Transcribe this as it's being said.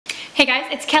Hey guys,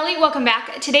 it's Kelly. Welcome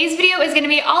back. Today's video is going to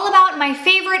be all about my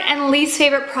favorite and least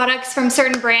favorite products from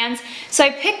certain brands. So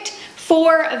I picked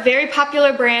 4 very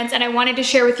popular brands and I wanted to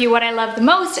share with you what I love the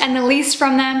most and the least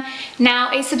from them.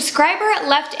 Now, a subscriber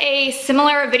left a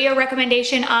similar video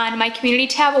recommendation on my community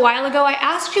tab a while ago. I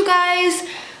asked you guys,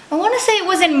 I want to say it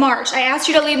was in March, I asked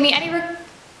you to leave me any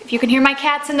if you can hear my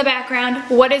cats in the background,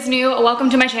 what is new?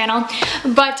 Welcome to my channel.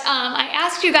 But I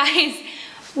asked you guys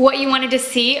what you wanted to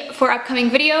see for upcoming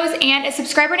videos, and a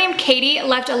subscriber named Katie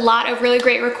left a lot of really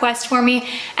great requests for me,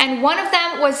 and one of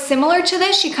them was similar to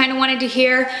this. She kind of wanted to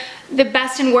hear the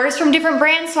best and worst from different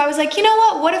brands, so I was like, you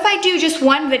know what if I do just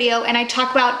one video and I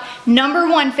talk about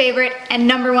 #1 favorite and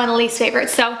 #1 least favorite.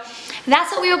 So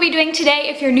that's what we will be doing today.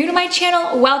 If you're new to my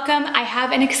channel, welcome. I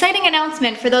have an exciting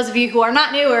announcement for those of you who are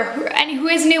not new or who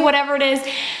is new, whatever it is.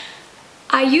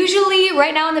 I usually,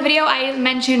 right now in the video, I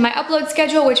mentioned my upload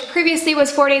schedule, which previously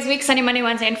was 4 days a week, Sunday, Monday,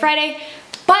 Wednesday, and Friday.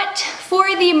 But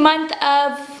for the month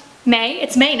of May,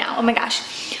 it's May now, oh my gosh.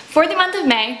 For the month of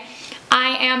May,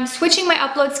 I am switching my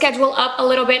upload schedule up a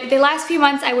little bit. The last few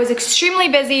months I was extremely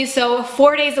busy, so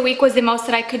 4 days a week was the most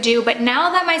that I could do. But now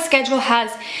that my schedule has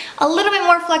a little bit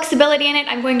more flexibility in it,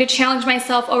 I'm going to challenge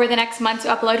myself over the next month to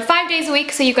upload 5 days a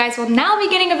week. So you guys will now be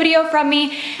getting a video from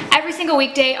me every single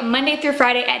weekday, Monday through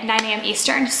Friday at 9 a.m.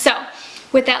 Eastern. So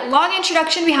with that long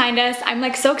introduction behind us, I'm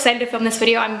like so excited to film this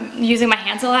video. I'm using my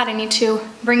hands a lot. I need to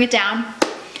bring it down.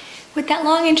 With that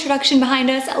long introduction behind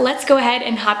us, let's go ahead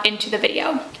and hop into the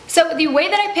video. So the way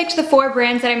that I picked the 4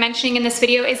 brands that I'm mentioning in this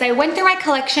video is I went through my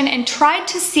collection and tried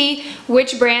to see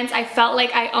which brands I felt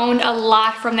like I owned a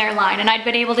lot from their line, and I'd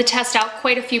been able to test out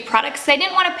quite a few products. I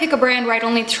didn't want to pick a brand where I'd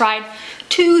only tried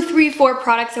 2, 3, 4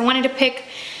 products. I wanted to pick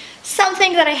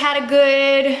something that I had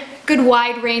a good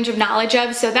wide range of knowledge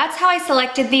of. So that's how I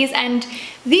selected these, and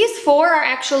these 4 are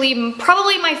actually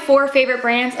probably my 4 favorite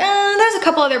brands. There's a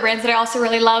couple other brands that I also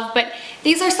really love, but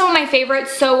these are some of my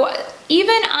favorites. So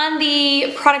even on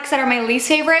the products that are my least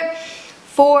favorite,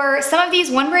 for some of these,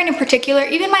 one brand in particular,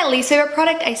 even my least favorite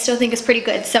product I still think is pretty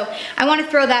good. So I want to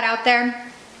throw that out there.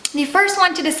 The first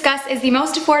one to discuss is the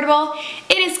most affordable.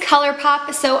 It is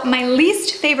Colourpop. So my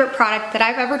least favorite product that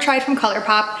I've ever tried from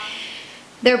Colourpop,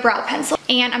 their brow pencil.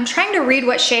 And I'm trying to read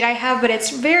what shade I have, but it's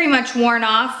very much worn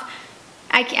off.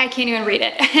 I can't even read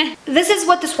it. This is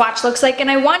what the swatch looks like, and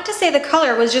I want to say the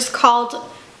color was just called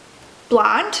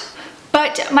Blonde.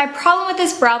 But my problem with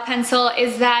this brow pencil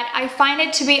is that I find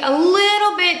it to be a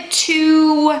little bit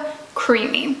too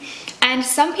creamy. And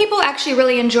some people actually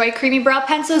really enjoy creamy brow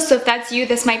pencils, so if that's you,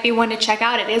 this might be one to check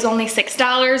out. It is only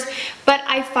 $6, but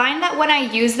I find that when I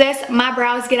use this, my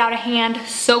brows get out of hand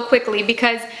so quickly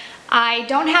because I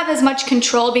don't have as much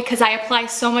control because I apply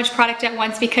so much product at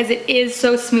once because it is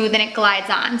so smooth and it glides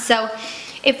on. So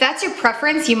if that's your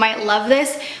preference, you might love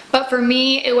this, but for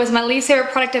me, it was my least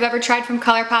favorite product I've ever tried from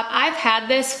Colourpop. I've had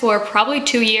this for probably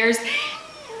 2 years.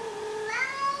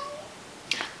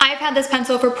 I've had this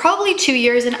pencil for probably 2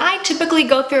 years, and I typically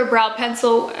go through a brow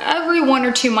pencil every 1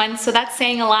 or 2 months, so that's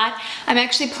saying a lot. I'm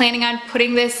actually planning on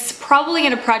putting this probably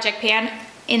in a project pan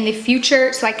in the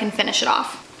future so I can finish it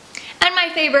off. And my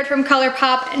favorite from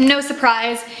Colourpop, no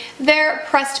surprise, their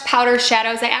pressed powder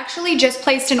shadows. I actually just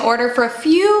placed an order for a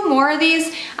few more of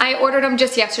these. I ordered them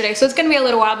just yesterday, so it's going to be a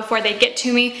little while before they get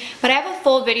to me. But I have a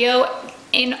full video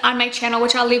on my channel,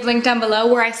 which I'll leave linked down below,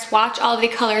 where I swatch all of the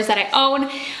colors that I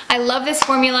own. I love this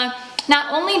formula.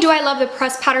 Not only do I love the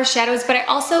pressed powder shadows, but I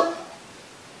also...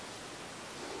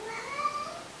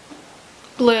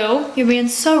 Blue, you're being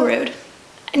so rude.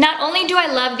 Not only do I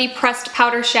love the pressed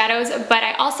powder shadows, but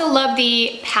I also love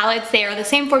the palettes. They are the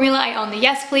same formula. I own the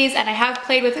Yes Please, and I have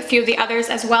played with a few of the others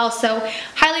as well, so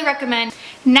highly recommend.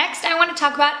 Next, I want to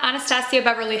talk about Anastasia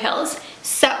Beverly Hills.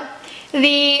 So,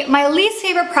 my least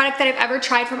favorite product that I've ever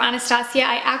tried from Anastasia,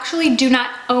 I actually do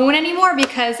not own anymore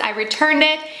because I returned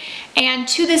it, and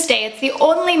to this day, it's the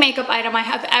only makeup item I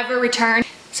have ever returned.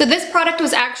 So this product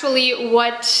was actually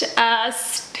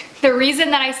the reason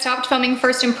that I stopped filming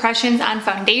first impressions on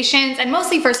foundations, and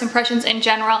mostly first impressions in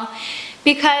general,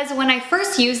 because when I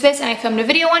first used this and I filmed a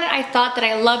video on it, I thought that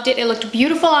I loved it. It looked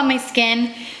beautiful on my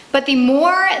skin, but the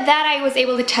more that I was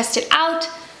able to test it out,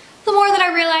 the more that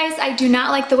I realized I do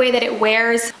not like the way that it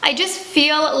wears. I just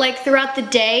feel like throughout the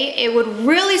day, it would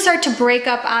really start to break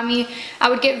up on me.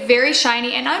 I would get very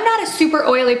shiny, and I'm not a super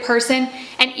oily person,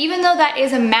 and even though that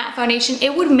is a matte foundation,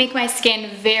 it would make my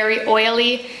skin very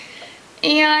oily.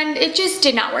 And it just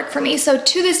did not work for me. So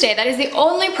to this day, that is the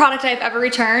only product I've ever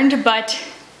returned, but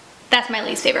that's my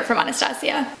least favorite from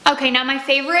Anastasia. Okay, now my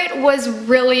favorite was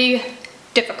really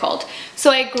difficult.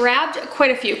 So I grabbed quite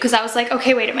a few because I was like,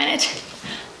 okay, wait a minute.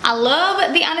 I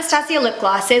love the Anastasia lip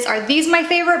glosses. Are these my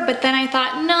favorite? But then I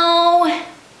thought, no,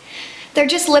 they're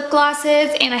just lip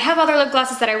glosses, and I have other lip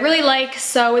glosses that I really like.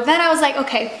 So then I was like,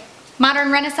 okay,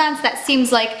 Modern Renaissance, that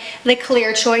seems like the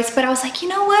clear choice. But I was like, you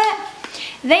know what?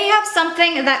 They have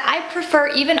something that I prefer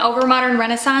even over Modern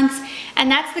Renaissance,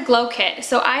 and that's the Glow Kit.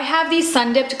 So I have the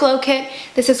Sun Dipped Glow Kit.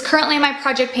 This is currently in my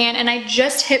project pan, and I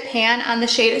just hit pan on the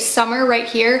shade Summer right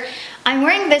here. I'm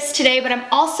wearing this today, but I'm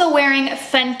also wearing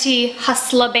Fenty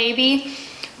Hustla Baby.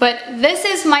 But this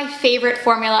is my favorite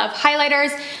formula of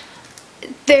highlighters.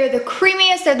 They're the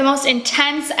creamiest, they're the most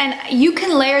intense, and you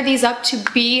can layer these up to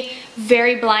be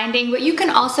very blinding, but you can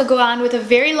also go on with a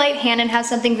very light hand and have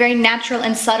something very natural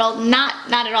and subtle. Not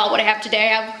at all what I have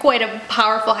today. I have quite a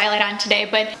powerful highlight on today,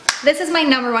 but this is my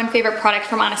 #1 favorite product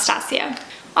from Anastasia.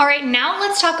 All right, now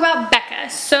let's talk about BECCA.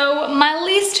 So my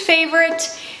least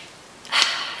favorite,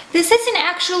 this isn't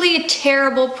actually a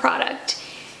terrible product.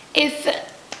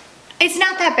 It's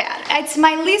not that bad. It's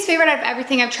my least favorite out of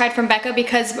everything I've tried from BECCA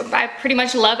because I pretty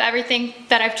much love everything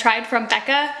that I've tried from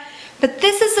BECCA. But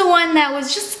this is the one that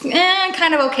was just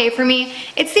kind of okay for me.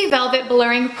 It's the Velvet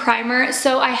Blurring Primer.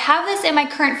 So I have this in my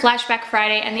current Flashback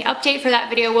Friday, and the update for that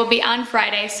video will be on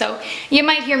Friday. So you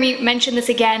might hear me mention this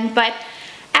again, but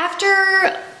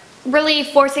after really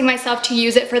forcing myself to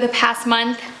use it for the past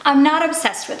month, I'm not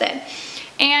obsessed with it.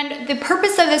 And the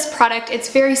purpose of this product, it's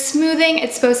very smoothing.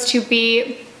 It's supposed to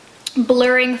be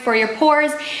blurring for your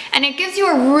pores, and it gives you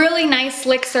a really nice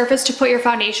slick surface to put your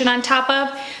foundation on top of.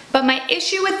 But my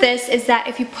issue with this is that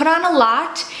if you put on a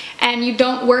lot and you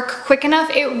don't work quick enough,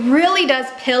 it really does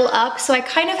pill up. So I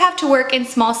kind of have to work in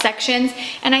small sections,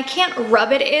 and I can't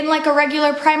rub it in like a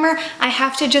regular primer. I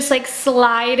have to just like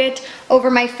slide it over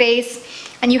my face,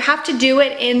 and you have to do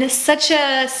it in such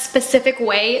a specific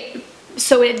way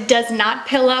so it does not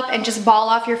pill up and just ball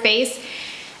off your face.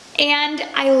 And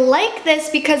I like this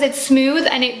because it's smooth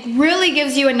and it really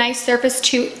gives you a nice surface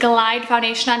to glide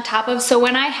foundation on top of. So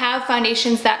when I have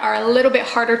foundations that are a little bit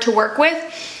harder to work with,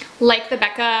 like the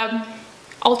BECCA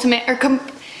Ultimate or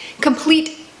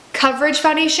Complete Coverage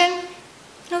Foundation,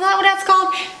 is that what that's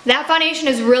called? That foundation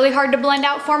is really hard to blend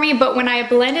out for me, but when I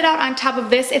blend it out on top of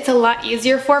this, it's a lot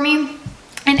easier for me.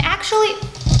 And actually,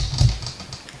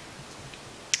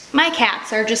 my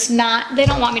cats are just not, they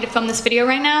don't want me to film this video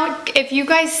right now. If you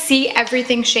guys see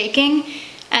everything shaking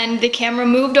and the camera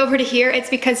moved over to here, it's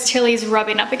because Tilly's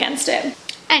rubbing up against it.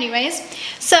 Anyways,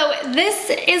 so this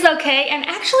is okay. And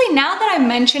actually, now that I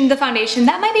mentioned the foundation,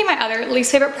 that might be my other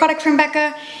least favorite product from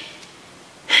BECCA.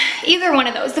 Either one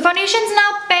of those. The foundation's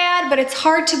not bad, but it's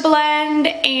hard to blend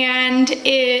and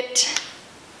it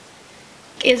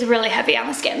is really heavy on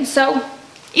the skin. So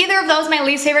either of those my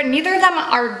least favorite. Neither of them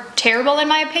are terrible in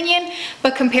my opinion,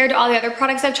 but compared to all the other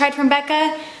products I've tried from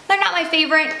BECCA, they're not my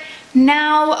favorite.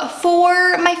 Now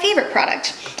for my favorite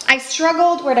product. I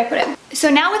struggled, where'd I put it? So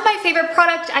now with my favorite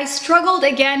product, I struggled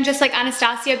again just like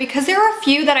Anastasia because there were a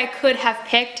few that I could have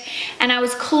picked, and I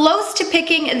was close to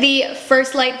picking the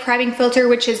First Light Priming Filter,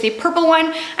 which is the purple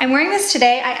one. I'm wearing this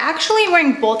today. I actually am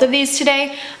wearing both of these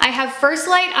today. I have First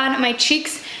Light on my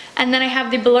cheeks, and then I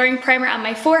have the blurring primer on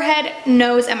my forehead,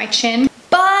 nose, and my chin.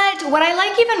 But what I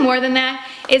like even more than that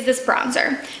is this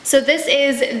bronzer. So this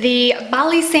is the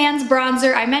Bali Sands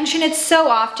bronzer. I mention it so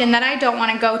often that I don't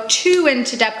want to go too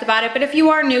into depth about it, but if you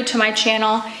are new to my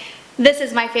channel, this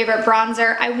is my favorite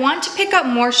bronzer. I want to pick up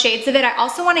more shades of it. I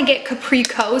also want to get Capri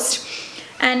Coast,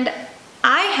 and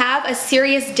I have a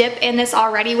serious dip in this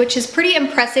already, which is pretty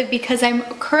impressive because I'm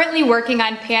currently working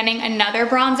on panning another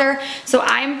bronzer. So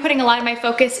I'm putting a lot of my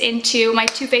focus into my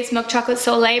Too Faced Milk Chocolate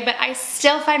Soleil, but I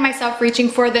still find myself reaching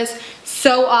for this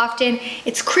so often.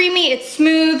 It's creamy, it's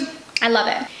smooth, I love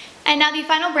it. And now the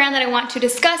final brand that I want to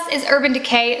discuss is Urban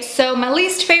Decay. So my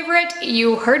least favorite,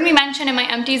 you heard me mention in my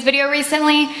empties video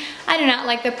recently, I do not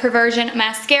like the Perversion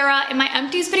mascara. In my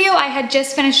empties video, I had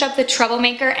just finished up the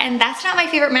Troublemaker, and that's not my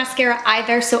favorite mascara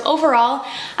either. So overall,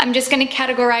 I'm just gonna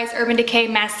categorize Urban Decay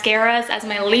mascaras as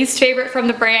my least favorite from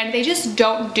the brand. They just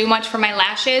don't do much for my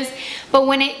lashes. But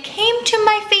when it came to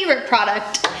my favorite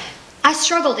product, I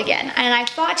struggled again, and I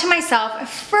thought to myself,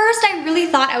 first I really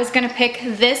thought I was gonna pick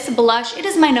this blush. It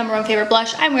is my #1 favorite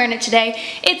blush. I'm wearing it today.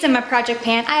 It's in my project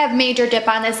pan. I have major dip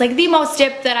on this, like the most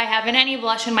dip that I have in any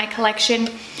blush in my collection.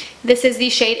 This is the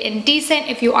shade Indecent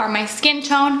if you are my skin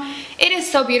tone. It is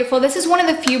so beautiful. This is one of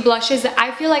the few blushes that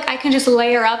I feel like I can just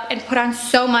layer up and put on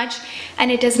so much, and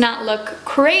it does not look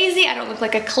crazy. I don't look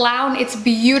like a clown. It's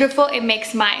beautiful. It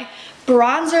makes my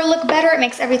bronzer look better. It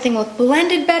makes everything look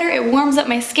blended better. It warms up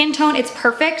my skin tone. It's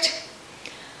perfect.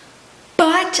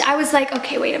 But I was like,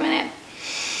 okay, wait a minute.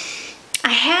 I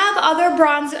have other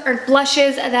bronze or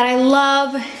blushes that I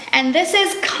love, and this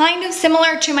is kind of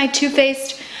similar to my Too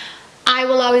Faced I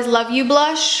Will Always Love You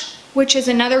blush, which is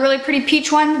another really pretty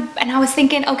peach one. And I was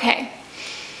thinking, okay,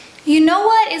 you know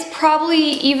what is probably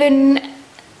even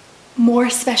more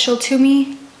special to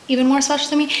me? Even more special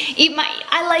to me?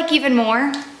 I like even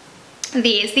more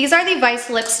these. These are the Vice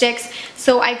lipsticks.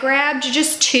 So I grabbed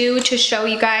just two to show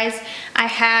you guys. I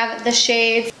have the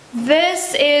shades.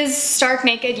 This is Stark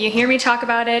Naked. You hear me talk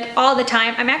about it all the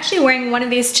time. I'm actually wearing one of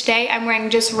these today. I'm wearing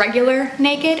just regular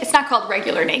naked. It's not called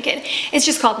regular naked. It's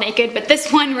just called naked, but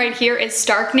this one right here is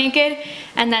Stark Naked.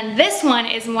 And then this one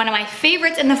is one of my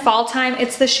favorites in the fall time.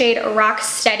 It's the shade Rock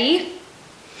Steady.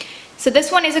 So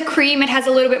this one is a cream. It has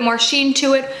a little bit more sheen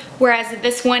to it, whereas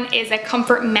this one is a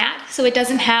comfort matte, so it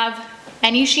doesn't have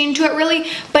any sheen to it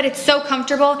really, but it's so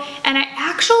comfortable. And I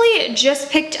actually just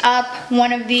picked up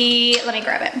one of the, let me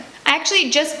grab it. I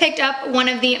actually just picked up one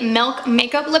of the Milk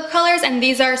Makeup lip colors, and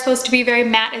these are supposed to be very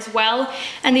matte as well.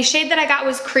 And the shade that I got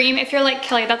was cream. If you're like,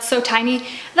 Kelly, that's so tiny,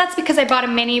 that's because I bought a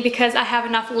mini because I have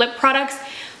enough lip products.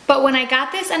 But when I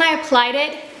got this and I applied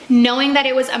it, knowing that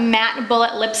it was a matte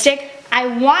bullet lipstick, I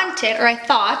wanted, or I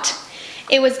thought,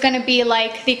 it was gonna be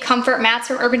like the Comfort Mattes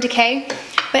from Urban Decay.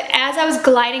 But as I was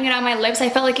gliding it on my lips, I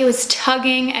felt like it was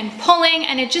tugging and pulling,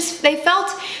 and they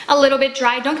felt a little bit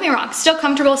dry. Don't get me wrong, still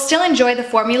comfortable, still enjoy the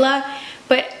formula.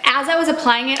 But as I was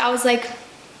applying it, I was like,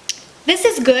 this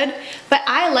is good, but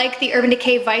I like the Urban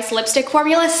Decay Vice lipstick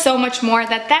formula so much more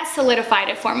that solidified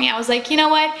it for me. I was like, you know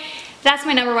what? That's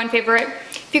my #1 favorite.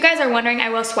 If you guys are wondering, I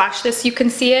will swatch this. You can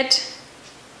see it.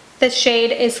 This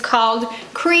shade is called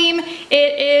Cream.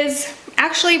 It is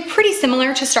actually pretty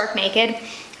similar to Stark Naked.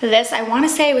 This, I want to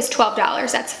say it was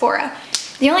 $12 at Sephora.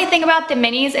 The only thing about the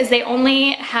minis is they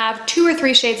only have 2 or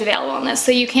 3 shades available in this,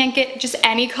 so you can't get just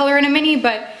any color in a mini,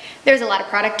 but there's a lot of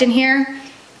product in here.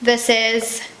 This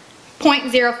is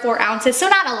 0.04 ounces, so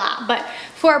not a lot, but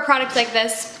for a product like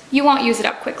this, you won't use it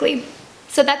up quickly.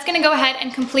 So that's gonna go ahead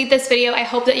and complete this video. I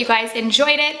hope that you guys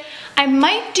enjoyed it. I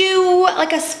might do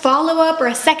like a follow-up or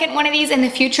a second one of these in the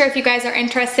future if you guys are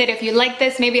interested. If you like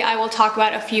this, maybe I will talk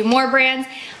about a few more brands.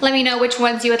 Let me know which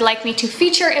ones you would like me to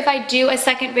feature if I do a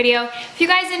second video. If you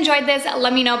guys enjoyed this,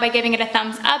 let me know by giving it a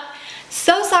thumbs up.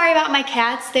 So sorry about my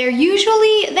cats. They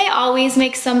always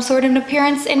make some sort of an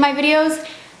appearance in my videos.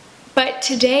 But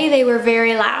today they were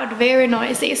very loud, very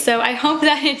noisy, so I hope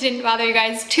that it didn't bother you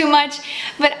guys too much.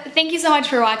 But thank you so much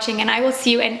for watching, and I will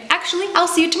see you, and actually I'll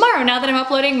see you tomorrow now that I'm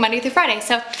uploading Monday through Friday.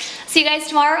 So see you guys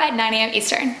tomorrow at 9 a.m.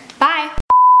 Eastern. Bye!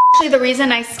 Actually, the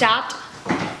reason I stopped,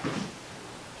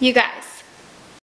 you guys,